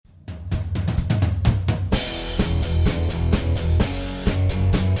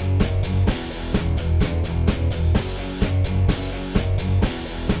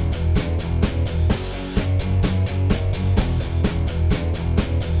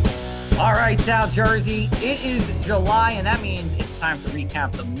All right, South Jersey, it is July, and that means it's time to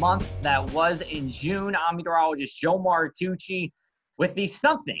recap the month that was in June. I'm meteorologist Joe Martucci with the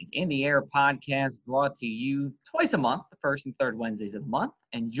Something in the Air podcast, brought to you twice a month, the first and third Wednesdays of the month.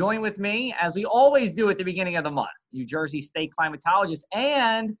 And join with me, as we always do at the beginning of the month, New Jersey State climatologist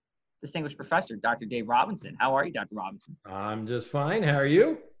and distinguished professor, Dr. Dave Robinson. How are you, Dr. Robinson? I'm just fine. How are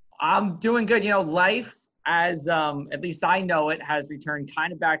you? I'm doing good. Life, as at least I know it, has returned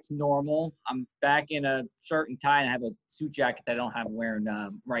kind of back to normal. I'm back in a shirt and tie, and I have a suit jacket that I don't have wearing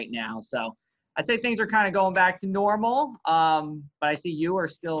right now. So I'd say things are kind of going back to normal. But I see you are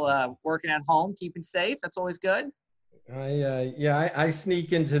still working at home, keeping safe. That's always good. I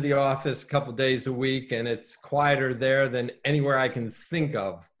sneak into the office a couple days a week, and it's quieter there than anywhere I can think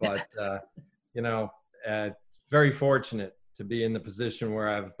of. But it's very fortunate to be in the position where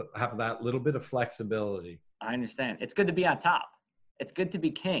I have that little bit of flexibility. I understand. It's good to be on top. It's good to be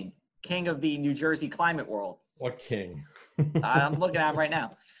king of the New Jersey climate world. What king? I'm looking at him right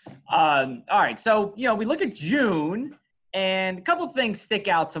now. All right. So, we look at June, and a couple things stick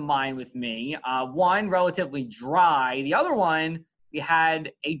out to mind with me. One, relatively dry. The other one, we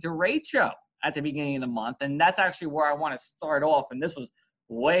had a derecho at the beginning of the month, and that's actually where I want to start off. And this was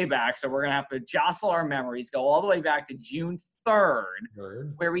way back, so we're going to have to jostle our memories, go all the way back to June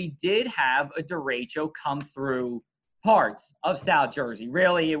 3rd, where we did have a derecho come through parts of South Jersey.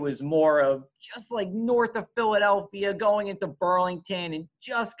 Really, it was more of just like north of Philadelphia, going into Burlington, and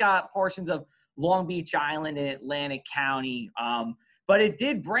just got portions of Long Beach Island and Atlantic County. But it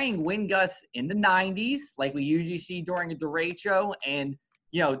did bring wind gusts in the 90s, like we usually see during a derecho. And,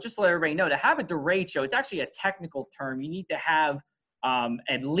 just to let everybody know, to have a derecho, it's actually a technical term. You need to have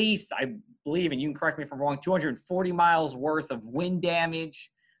at least, I believe, and you can correct me if I'm wrong, 240 miles worth of wind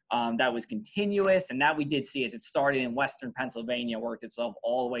damage that was continuous. And that we did see as it started in western Pennsylvania, worked itself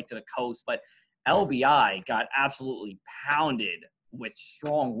all the way to the coast. But LBI got absolutely pounded with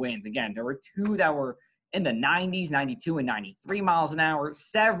strong winds. Again, there were two that were in the 90s, 92 and 93 miles an hour,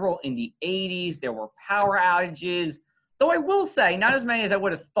 several in the 80s. There were power outages, though I will say not as many as I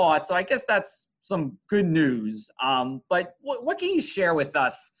would have thought. So I guess that's some good news. But what can you share with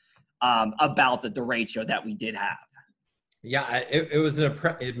us about the derecho that we did have? Yeah, it was an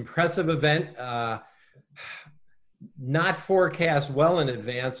impressive event. Not forecast well in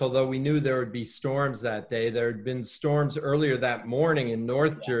advance, although we knew there would be storms that day. There had been storms earlier that morning in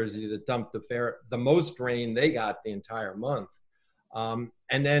North Jersey that dumped the most rain they got the entire month. And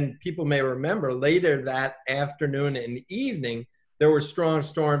then people may remember later that afternoon and evening, there were strong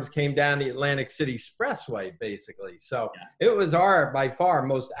storms came down the Atlantic City Expressway, basically. So it was our, by far,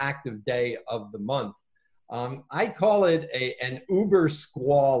 most active day of the month. I call it an Uber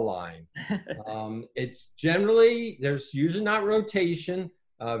squall line. It's generally, there's usually not rotation.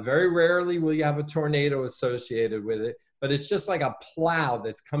 Very rarely will you have a tornado associated with it, but it's just like a plow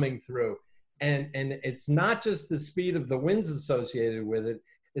that's coming through. And it's not just the speed of the winds associated with it,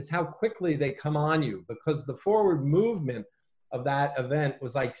 it's how quickly they come on you, because the forward movement of that event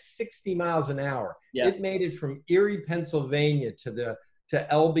was like 60 miles an hour. Yeah. It made it from Erie, Pennsylvania to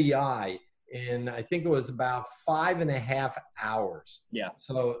LBI in, I think it was about 5.5 hours. Yeah.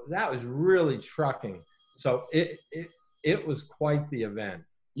 So that was really trucking. So it was quite the event.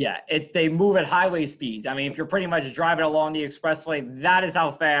 Yeah, they move at highway speeds. I mean, if you're pretty much driving along the expressway, that is how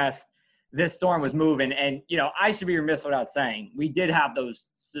fast this storm was moving. And, I should be remiss without saying, we did have those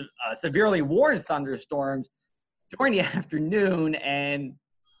severely warned thunderstorms during the afternoon. And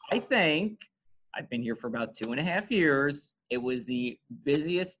I think I've been here for about 2.5 years. It was the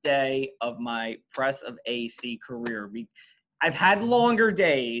busiest day of my Press of AC career. I've had longer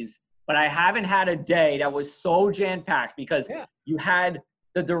days, but I haven't had a day that was so jam-packed, because you had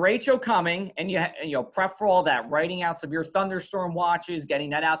the derecho coming, and you prep for all that, writing out severe thunderstorm watches, getting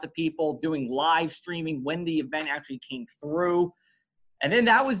that out to people, doing live streaming when the event actually came through. And then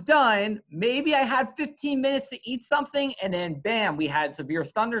that was done. Maybe I had 15 minutes to eat something, and then bam, we had severe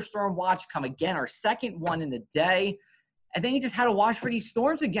thunderstorm watch come again, our second one in the day. And then you just had to watch for these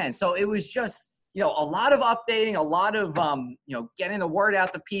storms again. So it was just, a lot of updating, a lot of, getting the word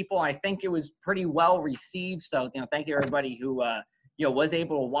out to people. I think it was pretty well received. So, thank you everybody who, was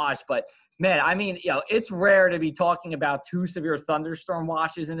able to watch. But man, I mean, it's rare to be talking about 2 severe thunderstorm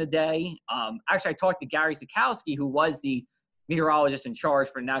watches in a day. Actually, I talked to Gary Sikowski, who was the meteorologist in charge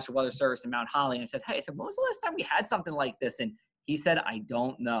for the National Weather Service in Mount Holly. And I said, when was the last time we had something like this? And he said, I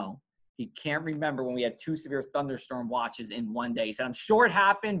don't know. He can't remember when we had 2 severe thunderstorm watches in one day. He said, I'm sure it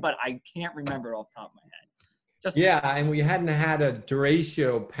happened, but I can't remember it off the top of my head. And we hadn't had a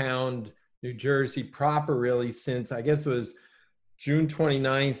derecho pound New Jersey proper really since, I guess it was June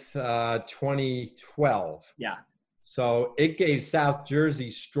 29th, 2012. Yeah. So it gave South Jersey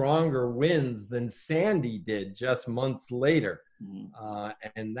stronger winds than Sandy did just months later.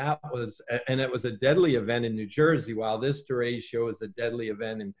 And it was a deadly event in New Jersey, while this derecho is a deadly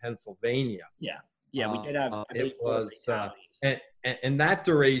event in Pennsylvania. Yeah. Yeah, we did have, I believe, it 4 was, fatalities. and that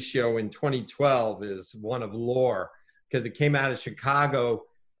derecho in 2012 is one of lore, because it came out of Chicago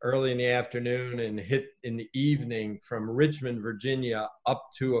early in the afternoon and hit in the evening from Richmond, Virginia, up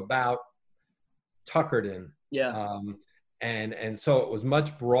to about Tuckerton. Yeah. And so it was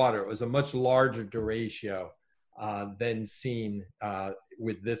much broader. It was a much larger derecho than seen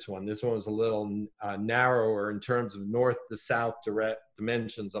with this one. This one was a little narrower in terms of north to south direct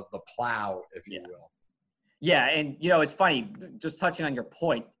dimensions of the plow, if you will. Yeah, and it's funny, just touching on your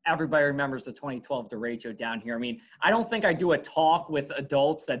point, everybody remembers the 2012 derecho down here. I mean, I don't think I do a talk with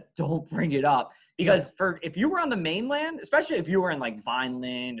adults that don't bring it up, because if you were on the mainland, especially if you were in like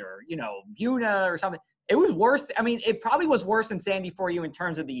Vineland or, Buna or something, it was worse. I mean, it probably was worse than Sandy for you in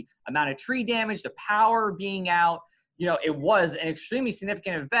terms of the amount of tree damage, the power being out. It was an extremely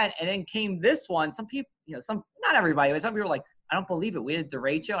significant event. And then came this one. Some people, not everybody, but some people were like, I don't believe it. We had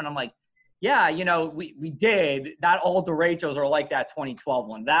derecho. And I'm like, yeah, we did. Not all derechos are like that 2012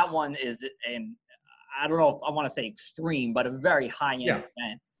 one. That one is, and I don't know if I want to say extreme, but a very high-end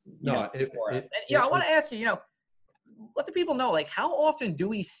event. For us. And I want to ask you, let the people know, like, how often do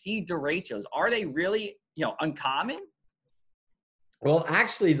we see derechos? Are they really, uncommon? Well,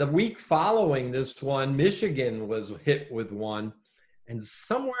 actually, the week following this one, Michigan was hit with one, and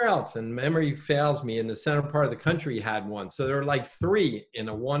somewhere else, and memory fails me, in the center part of the country had one. So there were like 3 in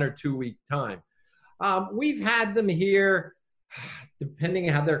a 1 or 2 week time. We've had them here, depending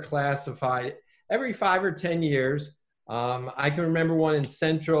on how they're classified, every 5 or 10 years. I can remember one in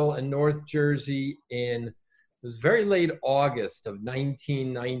Central and North Jersey it was very late August of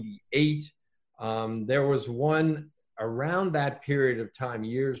 1998. There was one around that period of time,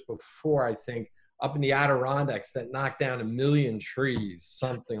 years before, I think, up in the Adirondacks that knocked down 1 million trees,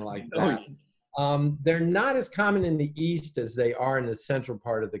 something like that. They're not as common in the east as they are in the central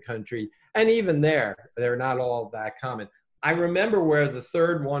part of the country. And even there, they're not all that common. I remember where the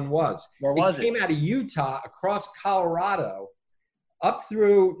third one was. Where was it? It came out of Utah, across Colorado, up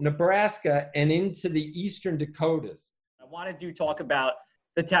through Nebraska, and into the eastern Dakotas. I wanted to talk about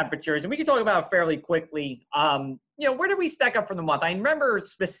the temperatures, and we can talk about it fairly quickly. Where did we stack up for the month? I remember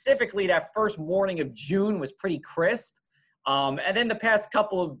specifically that first morning of June was pretty crisp. And then the past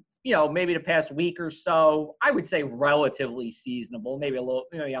couple of, maybe the past week or so, I would say relatively seasonable, maybe a little,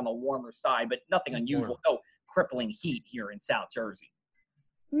 maybe on the warmer side, but nothing unusual. No crippling heat here in South Jersey.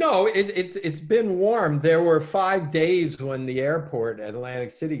 No, it's been warm. There were 5 days when the airport at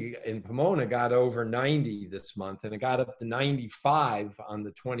Atlantic City in Pomona got over 90 this month, and it got up to 95 on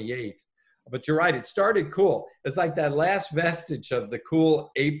the 28th. But you're right, it started cool. It's like that last vestige of the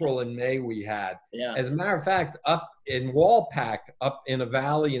cool April and May we had. Yeah. As a matter of fact, up in Walpack, up in a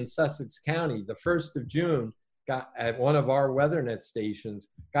valley in Sussex County, the 1st of June, got at one of our WeatherNet stations,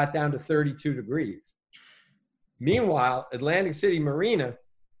 got down to 32 degrees. Meanwhile, Atlantic City Marina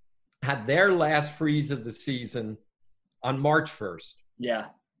had their last freeze of the season on March 1st. Yeah.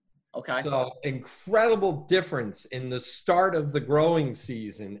 Okay. So incredible difference in the start of the growing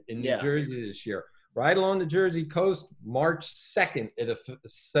season in New Jersey this year. Right along the Jersey coast, March 2nd, it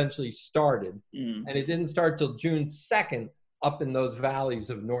essentially started. And it didn't start till June 2nd up in those valleys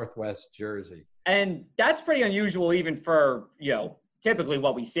of Northwest Jersey. And that's pretty unusual even for, typically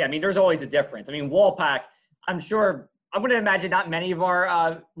what we see. I mean, there's always a difference. I mean, Walpack, I'm going to imagine not many of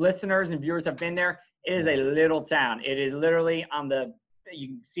our listeners and viewers have been there. It is a little town. It is literally you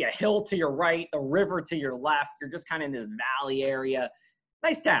can see a hill to your right, a river to your left. You're just kind of in this valley area.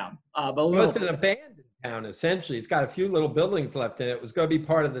 Nice town. But it's an abandoned town, essentially. It's got a few little buildings left in it. It was going to be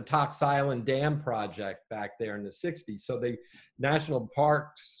part of the Tox Island Dam project back there in the 60s. So the national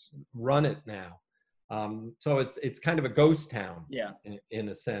parks run it now. So it's kind of a ghost town in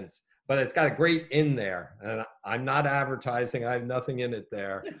a sense. But it's got a great inn there. And I'm not advertising. I have nothing in it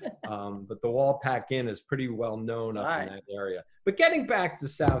there. But the Walpack Inn is pretty well known up in that area. But getting back to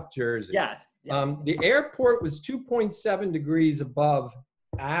South Jersey. Yes. The airport was 2.7 degrees above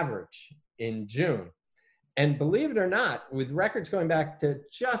average in June. And believe it or not, with records going back to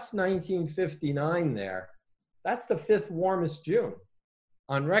just 1959 there, that's the 5th warmest June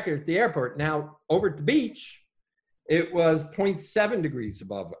on record at the airport. Now, over at the beach, it was 0.7 degrees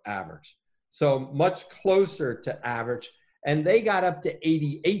above average. So much closer to average. And they got up to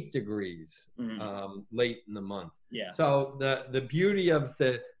 88 degrees late in the month. Yeah. So the beauty of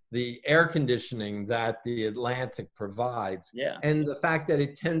the the air conditioning that the Atlantic provides, Yeah. and the fact that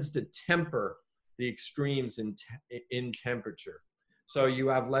it tends to temper the extremes in temperature. So you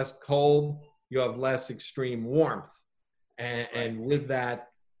have less cold, you have less extreme warmth. And with that,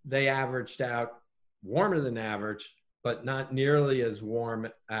 they averaged out warmer than average, but not nearly as warm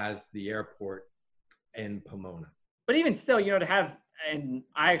as the airport in Pomona. But even still, you know, to have, and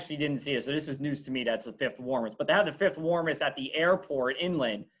I actually didn't see it, so this is news to me, that's the fifth warmest, but to have the fifth warmest at the airport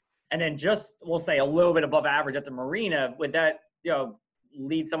inland, and then just, we'll say, a little bit above average at the marina, would that, you know,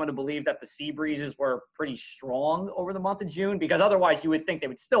 lead someone to believe that the sea breezes were pretty strong over the month of June? Because otherwise you would think they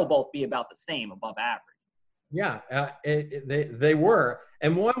would still both be about the same, above average. Yeah, they were.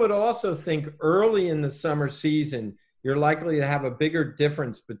 And one would also think early in the summer season, you're likely to have a bigger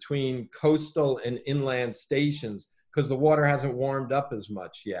difference between coastal and inland stations because the water hasn't warmed up as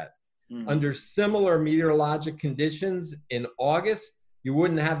much yet. Under similar meteorologic conditions in August, you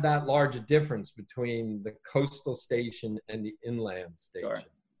wouldn't have that large a difference between the coastal station and the inland station.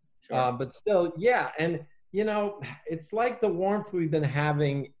 Sure. But still, yeah. And, you know, it's like the warmth we've been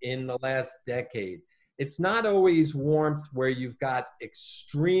having in the last decade. It's not always warmth where you've got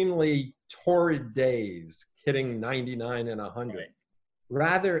extremely torrid days hitting 99 and 100. Right.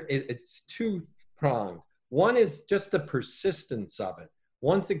 Rather, it's two-pronged. One is just the persistence of it.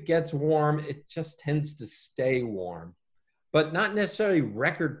 Once it gets warm, it just tends to stay warm, but not necessarily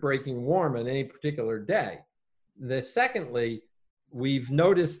record-breaking warm on any particular day. Secondly, we've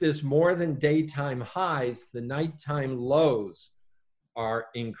noticed this more than daytime highs, the nighttime lows are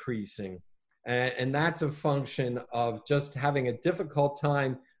increasing. And that's a function of just having a difficult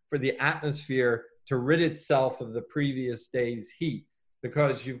time for the atmosphere to rid itself of the previous day's heat,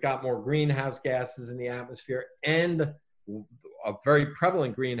 because you've got more greenhouse gases in the atmosphere, and a very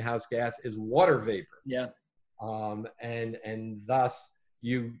prevalent greenhouse gas is water vapor. Yeah. And thus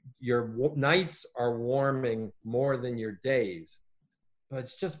your nights are warming more than your days, but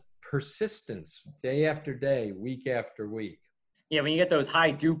it's just persistence, day after day, week after week. Yeah, when you get those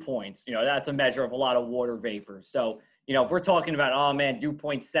high dew points, you know, that's a measure of a lot of water vapor. So, you know, if we're talking about, oh man, dew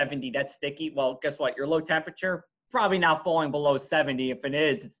point 70, that's sticky. Well, guess what? Your low temperature, probably not falling below 70. If it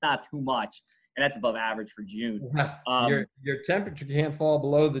is, it's not too much. And that's above average for June. Your temperature can't fall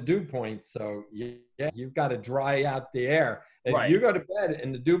below the dew point. So you've got to dry out the air. If you go to bed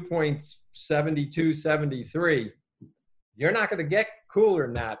and the dew point's 72, 73, you're not going to get cooler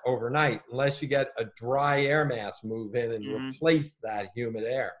than that overnight unless you get a dry air mass move in and replace that humid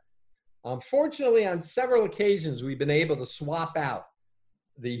air. Unfortunately, on several occasions, we've been able to swap out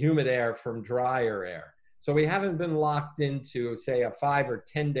the humid air from drier air. So we haven't been locked into, say, a 5 or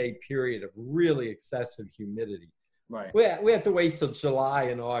 10 day period of really excessive humidity. Right. We have to wait till July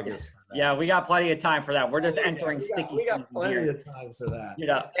and August for that. Yeah, we got plenty of time for that. We're just entering sticky season. We got plenty of time for that. You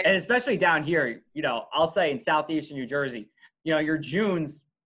know, and especially down here, you know, I'll say in southeastern New Jersey, you know, your Junes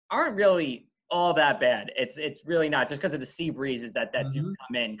aren't really all that bad. It's really not, just because of the sea breezes that do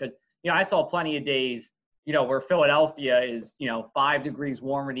come in. Because, you know, I saw plenty of days, you know, where Philadelphia is, you know, 5 degrees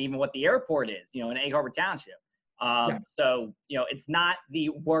warmer than even what the airport is, you know, in Egg Harbor Township. So, you know, it's not the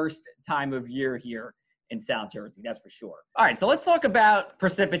worst time of year here in South Jersey, that's for sure. All right, so let's talk about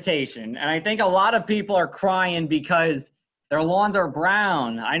precipitation. And I think a lot of people are crying because their lawns are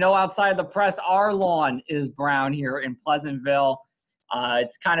brown. I know outside the press, our lawn is brown here in Pleasantville.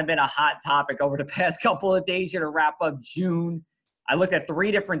 It's kind of been a hot topic over the past couple of days here to wrap up June. I looked at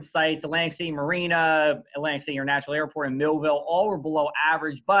 3 different sites: Atlantic City Marina, Atlantic City International Airport, and Millville. All were below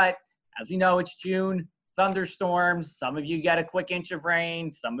average, but as we know, it's June. Thunderstorms. Some of you get a quick inch of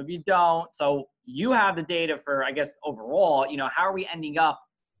rain, some of you don't. So you have the data for, I guess, overall, you know, how are we ending up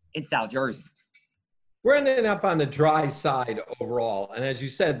in South Jersey? We're ending up on the dry side overall. And as you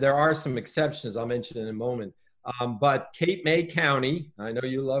said, there are some exceptions I'll mention in a moment. But Cape May County, I know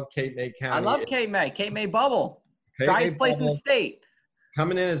you love Cape May County. I love Cape May bubble. Driest place in the state.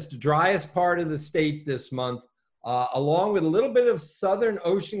 Coming in as the driest part of the state this month, along with a little bit of southern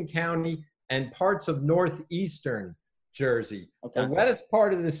Ocean County and parts of northeastern Jersey. Okay. The wettest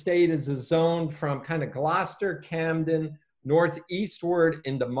part of the state is a zone from kind of Gloucester, Camden, northeastward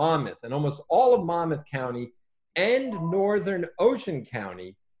into Monmouth. And almost all of Monmouth County and northern Ocean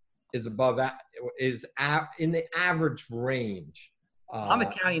County is in the average range.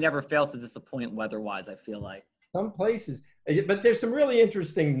 Monmouth County never fails to disappoint weather-wise, I feel like. Some places, but there's some really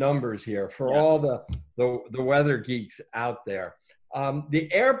interesting numbers here for all the weather geeks out there. The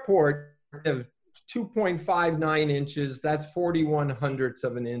airport of 2.59 inches, that's 41/100ths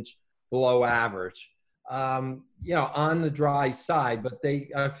of an inch below average. You know, on the dry side, but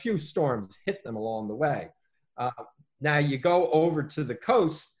a few storms hit them along the way. Now you go over to the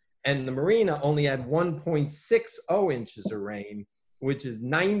coast And the marina only had 1.60 inches of rain, which is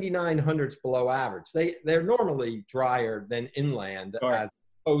 99 hundredths below average. They're normally drier than inland, Sure. as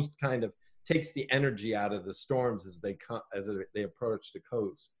the coast kind of takes the energy out of the storms as they approach the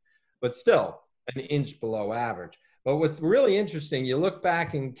coast. But still, an inch below average. But what's really interesting, you look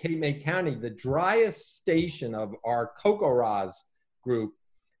back in Cape May County, the driest station of our CoCoRaHS group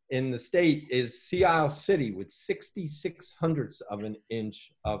in the state is Sea Isle City with 66 hundredths of an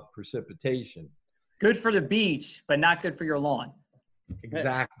inch of precipitation. Good for the beach, but not good for your lawn.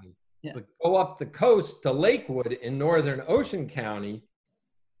 Exactly. Yeah. But go up the coast to Lakewood in northern Ocean County,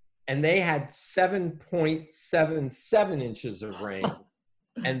 and they had 7.77 inches of rain.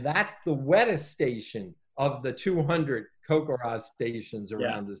 And that's the wettest station of the 200 CoCoRaHS stations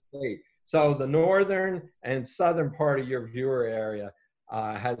around the state. So the northern and southern part of your viewer area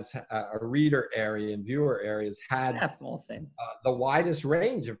has a reader area and viewer areas had the widest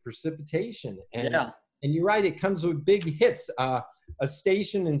range of precipitation. And you're right, it comes with big hits. A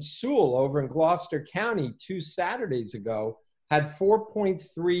station in Sewell over in Gloucester County 2 Saturdays ago had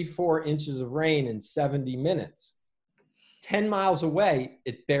 4.34 inches of rain in 70 minutes. 10 miles away,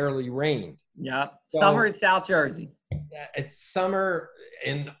 it barely rained. Yeah, so, summer in South Jersey. It's summer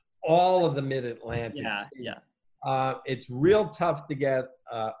in all of the mid-Atlantic states. It's real tough to get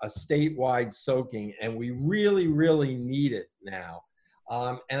a statewide soaking, and we really, really need it now.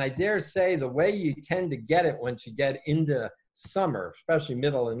 And I dare say the way you tend to get it once you get into summer, especially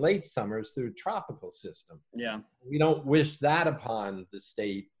middle and late summer, is through a tropical system. Yeah. We don't wish that upon the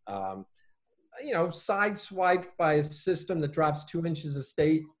state. Sideswiped by a system that drops 2 inches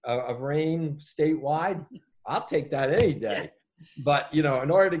of rain statewide, I'll take that any day. But, in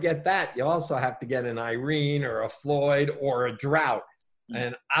order to get that, you also have to get an Irene or a Floyd or a drought.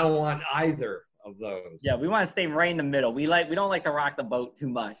 And I don't want either of those. Yeah, we want to stay right in the middle. We don't like to rock the boat too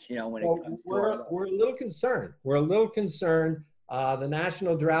much, when it comes to we're a little concerned. The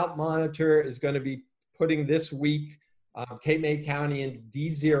National Drought Monitor is going to be putting this week Cape May County into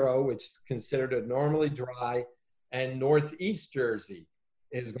D0, which is considered abnormally dry, and Northeast Jersey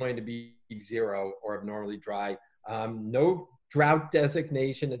is going to be 0 or abnormally dry. No drought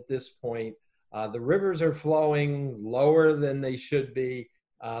designation at this point. The rivers are flowing lower than they should be.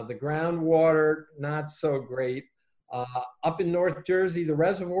 The groundwater, not so great. Up in North Jersey, the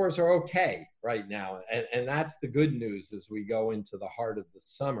reservoirs are okay right now. And that's the good news as we go into the heart of the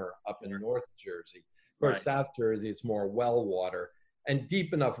summer up in North Jersey. Of course, South Jersey, it's more well water and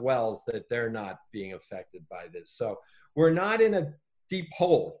deep enough wells that they're not being affected by this. So we're not in a deep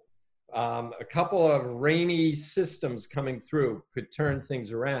hole. A couple of rainy systems coming through could turn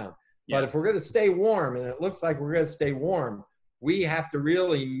things around. But if we're going to stay warm, and it looks like we're going to stay warm, we have to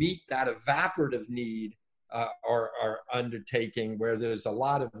really meet that evaporative need or undertaking where there's a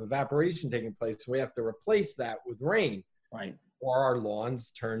lot of evaporation taking place. So we have to replace that with rain. Right. Or our lawns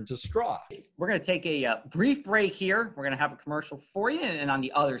turn to straw. We're going to take a brief break here. We're going to have a commercial for you. And on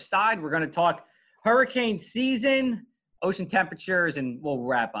the other side, we're going to talk hurricane season, ocean temperatures, and we'll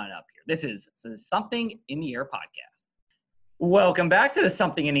wrap on up here. This is Something in the Air podcast. Welcome back to the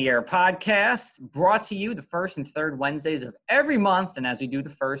Something in the Air podcast, brought to you the first and third Wednesdays of every month. And as we do the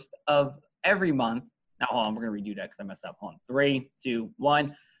first of every month, now hold on, we're going to redo that because I messed up. Hold on. 3, 2,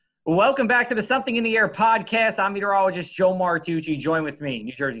 1. Welcome back to the Something in the Air podcast. I'm meteorologist Joe Martucci. Join with me,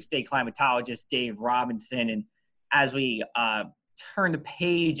 New Jersey State climatologist Dave Robinson. And as we turn the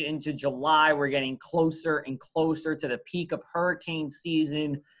page into July, we're getting closer and closer to the peak of hurricane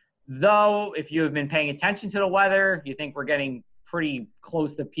season. Though, if you have been paying attention to the weather, you think we're getting pretty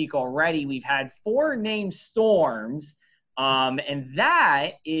close to peak already. We've had 4 named storms, and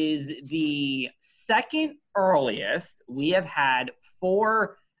that is the second earliest we have had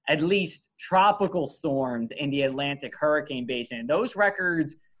 4 at least tropical storms in the Atlantic hurricane basin. Those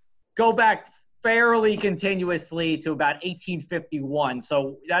records go back fairly continuously to about 1851.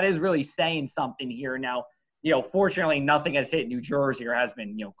 So that is really saying something here. Now, fortunately nothing has hit New Jersey or has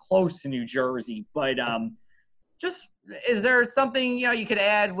been, close to New Jersey, but just, is there something, you could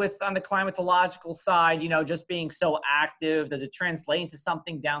add on the climatological side, just being so active? Does it translate into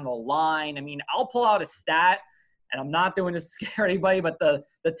something down the line? I mean, I'll pull out a stat, and I'm not doing this to scare anybody, but the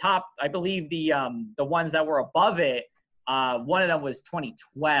top, I believe the ones that were above it, one of them was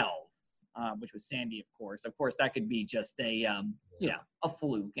 2012, which was Sandy, of course. Of course, that could be just a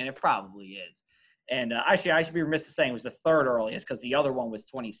fluke, and it probably is. And actually, I should be remiss in saying it was the third earliest because the other one was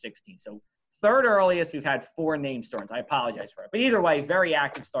 2016. So third earliest, we've had 4 named storms. I apologize for it. But either way, very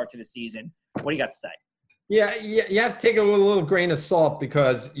active start to the season. What do you got to say? Yeah, you have to take it with a little grain of salt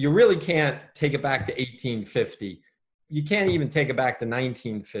because you really can't take it back to 1850 you can't even take it back to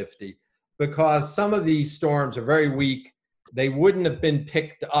 1950 because some of these storms are very weak. They wouldn't have been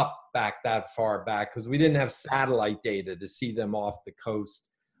picked up back that far back because we didn't have satellite data to see them off the coast.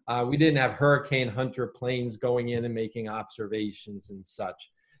 We didn't have Hurricane Hunter planes going in and making observations and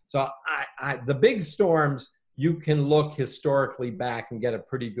such. So the big storms, you can look historically back and get a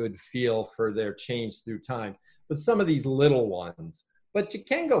pretty good feel for their change through time. But some of these little ones, but you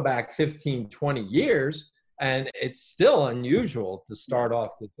can go back 15, 20 years, and it's still unusual to start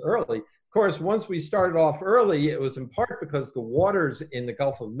off this early. Of course, once we started off early, it was in part because the waters in the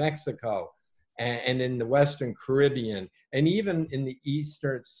Gulf of Mexico and in the Western Caribbean, and even in the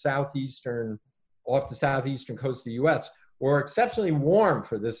southeastern, off the southeastern coast of the U.S., were exceptionally warm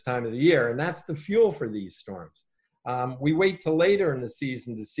for this time of the year, and that's the fuel for these storms. We wait till later in the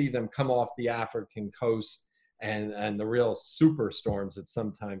season to see them come off the African coast and the real superstorms that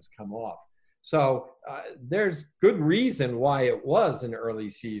sometimes come off. So there's good reason why it was an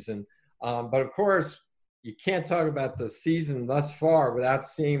early season, but of course, you can't talk about the season thus far without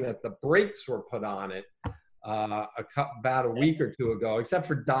seeing that the brakes were put on it about a week or two ago, except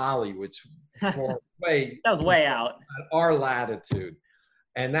for Dolly, which for that was way out at our latitude.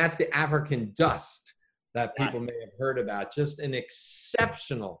 And that's the African dust that people may have heard about. Just an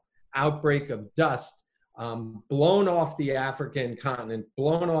exceptional outbreak of dust blown off the African continent,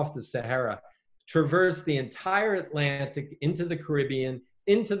 blown off the Sahara, traversed the entire Atlantic into the Caribbean,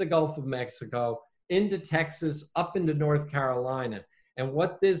 into the Gulf of Mexico, into Texas, up into North Carolina. And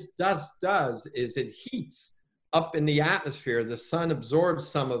what this dust does is it heats up in the atmosphere. The sun absorbs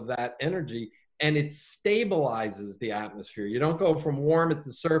some of that energy and it stabilizes the atmosphere. You don't go from warm at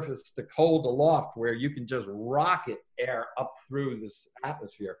the surface to cold aloft where you can just rocket air up through this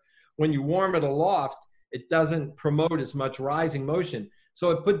atmosphere. When you warm it aloft, it doesn't promote as much rising motion.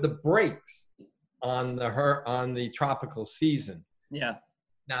 So it put the brakes on the tropical season. Yeah.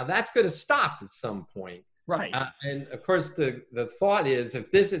 Now that's going to stop at some point. Right. And of course, the thought is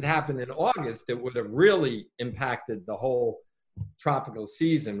if this had happened in August, it would have really impacted the whole tropical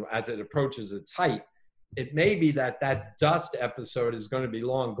season as it approaches its height. It may be that dust episode is going to be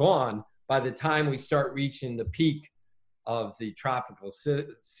long gone by the time we start reaching the peak of the tropical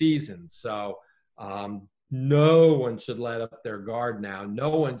season. So no one should let up their guard now. No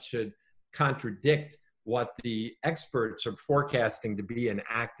one should contradict what the experts are forecasting to be an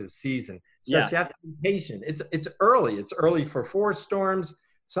active season. So you have to be patient. It's early. It's early for 4 storms.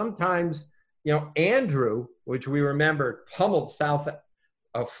 Sometimes, Andrew, which we remember pummeled south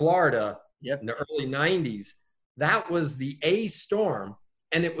of Florida in the early 90s, that was the A storm,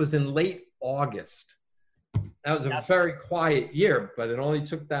 and it was in late August. That was a very quiet year, but it only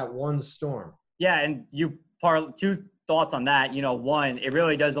took that one storm. Yeah, and two thoughts on that. One, it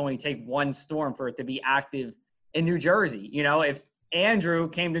really does only take one storm for it to be active in New Jersey. If Andrew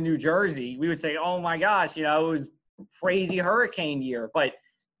came to New Jersey, we would say, oh my gosh, it was crazy hurricane year. But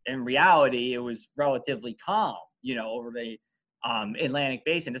in reality, it was relatively calm, over the Atlantic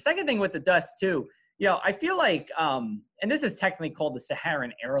basin. The second thing with the dust too, I feel like, and this is technically called the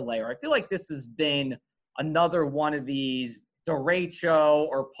Saharan air layer. I feel like this has been another one of these derecho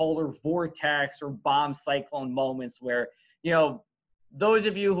or polar vortex or bomb cyclone moments where, those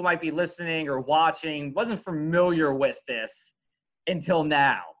of you who might be listening or watching wasn't familiar with this until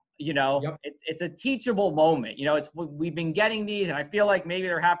now. It's a teachable moment. We've been getting these, and I feel like maybe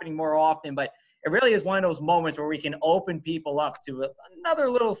they're happening more often, but it really is one of those moments where we can open people up to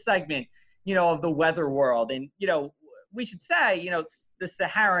another little segment, of the weather world. And, we should say, the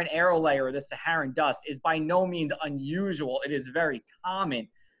Saharan air layer, the Saharan dust is by no means unusual. It is very common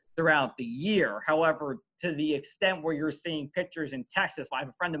throughout the year. However, to the extent where you're seeing pictures in Texas, I have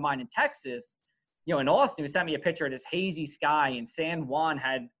a friend of mine in Texas, in Austin, who sent me a picture of this hazy sky, and San Juan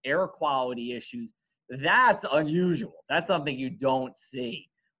had air quality issues. That's unusual. That's something you don't see.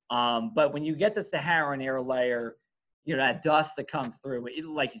 But when you get the Saharan air layer, that dust that comes through,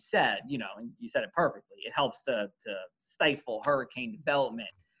 like you said, and you said it perfectly, it helps to stifle hurricane development.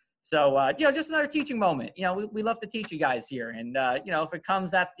 So, just another teaching moment. We love to teach you guys here. And, if it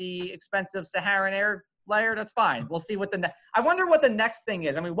comes at the expense of Saharan air layer, that's fine. We'll see what I wonder what the next thing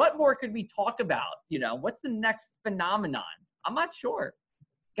is. I mean, what more could we talk about? What's the next phenomenon? I'm not sure.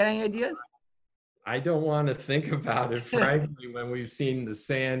 Got any ideas? I don't want to think about it, frankly, when we've seen the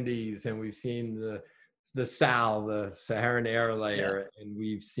Sandys and we've seen the Saharan air layer, and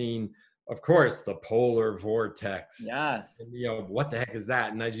we've seen, of course, the polar vortex. Yeah. And, what the heck is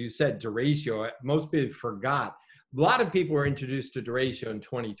that? And as you said, derecho, most people forgot. A lot of people were introduced to derecho in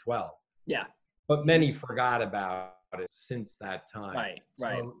 2012. Yeah. But many forgot about it since that time. Right.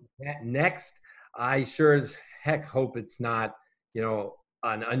 So next, I sure as heck hope it's not,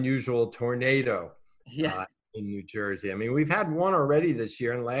 an unusual tornado Yeah. in New Jersey. I mean, we've had one already this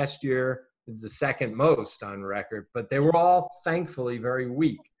year, and last year the second most on record, but they were all thankfully very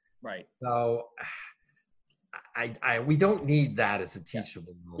weak. Right. So we don't need that as a Yeah.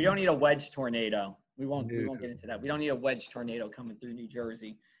 teachable moment. We don't need a wedge tornado. We won't get into that. We don't need a wedge tornado coming through New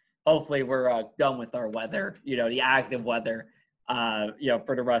Jersey. Hopefully we're done with our weather, the active weather,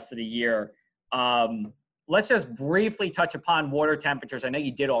 for the rest of the year. Let's just briefly touch upon water temperatures. I know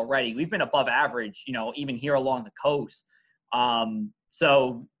you did already. We've been above average, even here along the coast.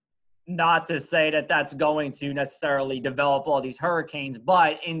 So not to say that that's going to necessarily develop all these hurricanes,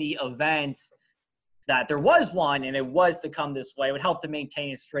 but in the event that there was one and it was to come this way, it would help to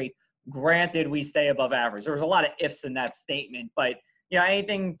maintain it straight. Granted, we stay above average. There was a lot of ifs in that statement, but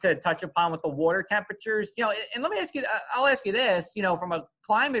anything to touch upon with the water temperatures, and let me ask you, I'll ask you this, from a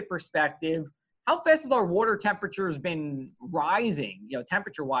climate perspective, how fast has our water temperatures been rising,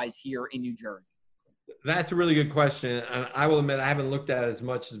 temperature-wise here in New Jersey? That's a really good question. And I will admit, I haven't looked at it as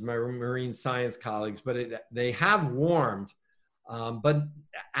much as my marine science colleagues, but they have warmed. But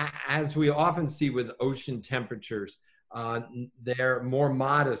as we often see with ocean temperatures, they're more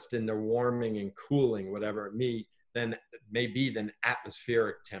modest in their warming and cooling, whatever it may be, than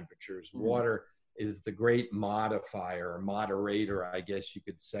atmospheric temperatures. Mm-hmm. Water is the great modifier, or moderator, I guess you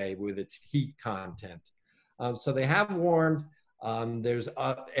could say, with its heat content. So they have warmed. There's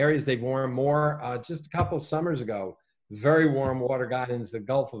areas they've warmed more. Just a couple of summers ago, very warm water got into the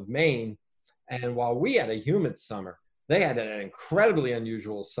Gulf of Maine. And while we had a humid summer, they had an incredibly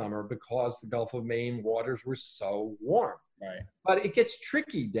unusual summer because the Gulf of Maine waters were so warm. Right. But it gets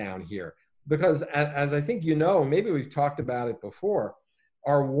tricky down here because, as I think maybe we've talked about it before,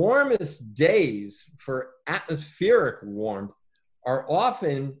 our warmest days for atmospheric warmth are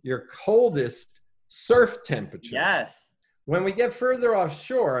often your coldest surf temperatures. Yes. When we get further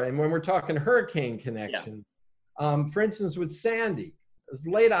offshore, and when we're talking hurricane connection, for instance, with Sandy, it was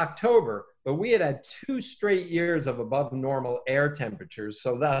late October, but we had 2 straight years of above normal air temperatures,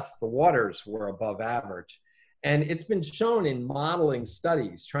 so thus the waters were above average. And it's been shown in modeling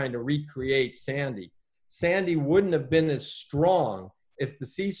studies trying to recreate Sandy. Sandy wouldn't have been as strong if the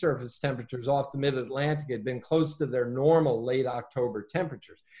sea surface temperatures off the mid-Atlantic had been close to their normal late October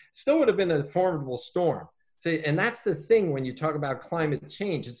temperatures. Still would have been a formidable storm. See, and that's the thing when you talk about climate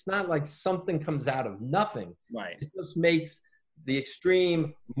change. It's not like something comes out of nothing. Right. It just makes the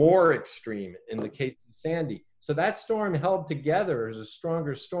extreme more extreme in the case of Sandy. So that storm held together as a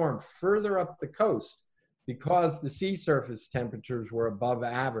stronger storm further up the coast because the sea surface temperatures were above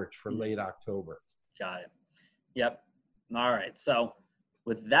average for late October. Got it. Yep. All right. So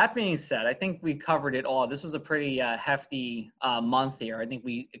with that being said, I think we covered it all. This was a pretty hefty month here. I think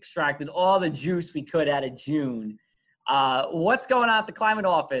we extracted all the juice we could out of June. What's going on at the Climate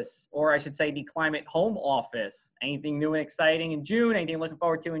Office, or I should say the Climate Home Office? Anything new and exciting in June? Anything looking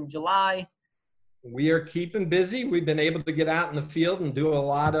forward to in July? We are keeping busy. We've been able to get out in the field and do a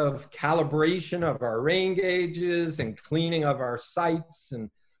lot of calibration of our rain gauges and cleaning of our sites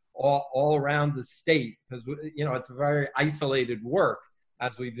and all around the state, because it's a very isolated work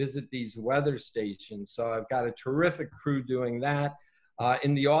as we visit these weather stations. So I've got a terrific crew doing that.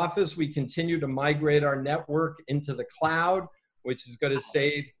 In the office, we continue to migrate our network into the cloud, which is going to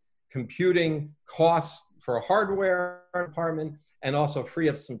save computing costs for a hardware department and also free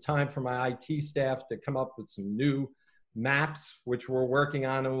up some time for my IT staff to come up with some new maps, which we're working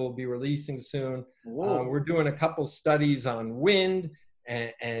on and we'll be releasing soon. We're doing a couple studies on wind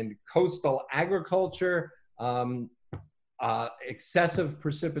and coastal agriculture, excessive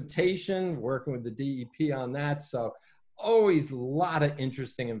precipitation, working with the DEP on that. So always a lot of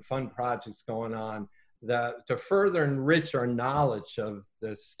interesting and fun projects going on to further enrich our knowledge of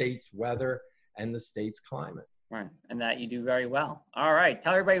the state's weather and the state's climate. Right, and that you do very well. All right,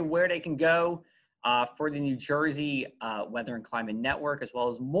 tell everybody where they can go for the New Jersey Weather and Climate Network, as well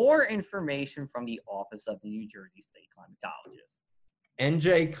as more information from the Office of the New Jersey State Climatologist.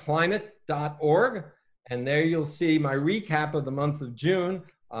 njclimate.org, and there you'll see my recap of the month of June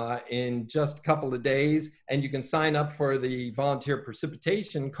in just a couple of days, and you can sign up for the Volunteer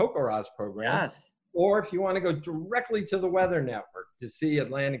Precipitation CoCoRaHS program. Yes. Or if you want to go directly to the Weather Network to see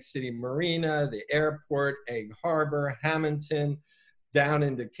Atlantic City Marina, the airport, Egg Harbor, Hamilton, down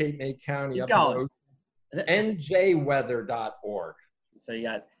into Cape May County, up the road, njweather.org. So you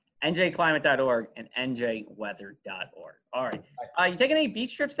got njclimate.org and njweather.org. All right. You taking any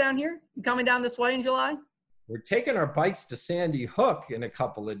beach trips down here? You coming down this way in July? We're taking our bikes to Sandy Hook in a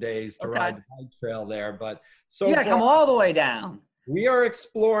couple of days to ride the bike trail there. But so you got to come all the way down. We are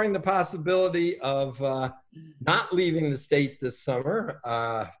exploring the possibility of not leaving the state this summer,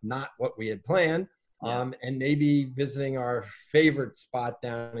 not what we had planned, and maybe visiting our favorite spot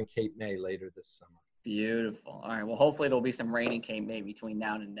down in Cape May later this summer. Beautiful. All right. Well, hopefully there'll be some rain in Cape May between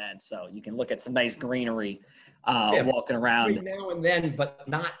now and then, so you can look at some nice greenery walking around. Between now and then, but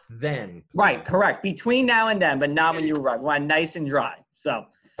not then. Right. Correct. Between now and then, but not when you arrive. We want nice and dry. So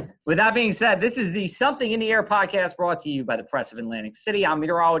with that being said, this is the Something in the Air podcast brought to you by the Press of Atlantic City. I'm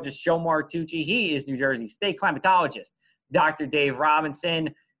meteorologist Joe Martucci. He is New Jersey State climatologist, Dr. Dave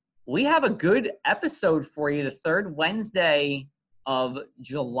Robinson. We have a good episode for you the third Wednesday of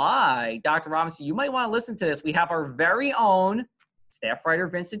July. Dr. Robinson, you might want to listen to this. We have our very own staff writer,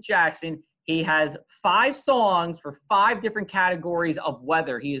 Vincent Jackson. He has 5 songs for 5 different categories of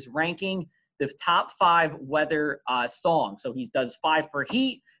weather. He is ranking the top 5 weather songs. So he does 5 for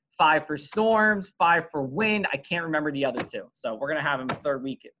heat, 5 for storms, 5 for wind. I can't remember the other 2. So we're going to have him third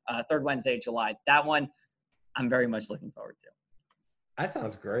Wednesday of July. That one I'm very much looking forward to. That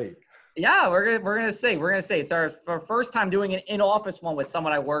sounds great. Yeah, we're gonna say it's our first time doing an in-office one with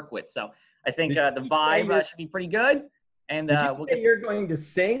someone I work with. So I think the vibe should be pretty good. And we'll get. You're going to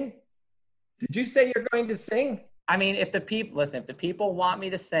sing? Did you say you're going to sing? I mean, if the people want me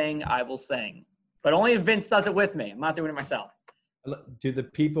to sing, I will sing. But only if Vince does it with me. I'm not doing it myself. Do the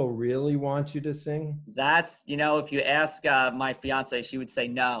people really want you to sing? That's, if you ask my fiance, she would say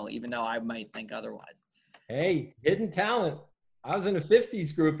no, even though I might think otherwise. Hey, hidden talent. I was in a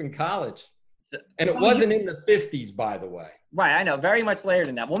 50s group in college. And it wasn't in the 50s, by the way. Right, I know. Very much later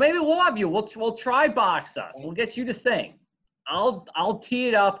than that. Well, maybe we'll have you. We'll try box us. We'll get you to sing. I'll tee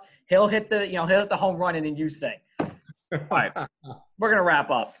it up. He'll hit the home run and then you sing. All right. We're going to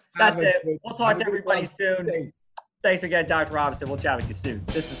wrap up. That's it. We'll talk to everybody soon. Thanks again, Dr. Robinson. We'll chat with you soon.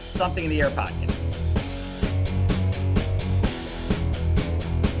 This is Something in the Air podcast.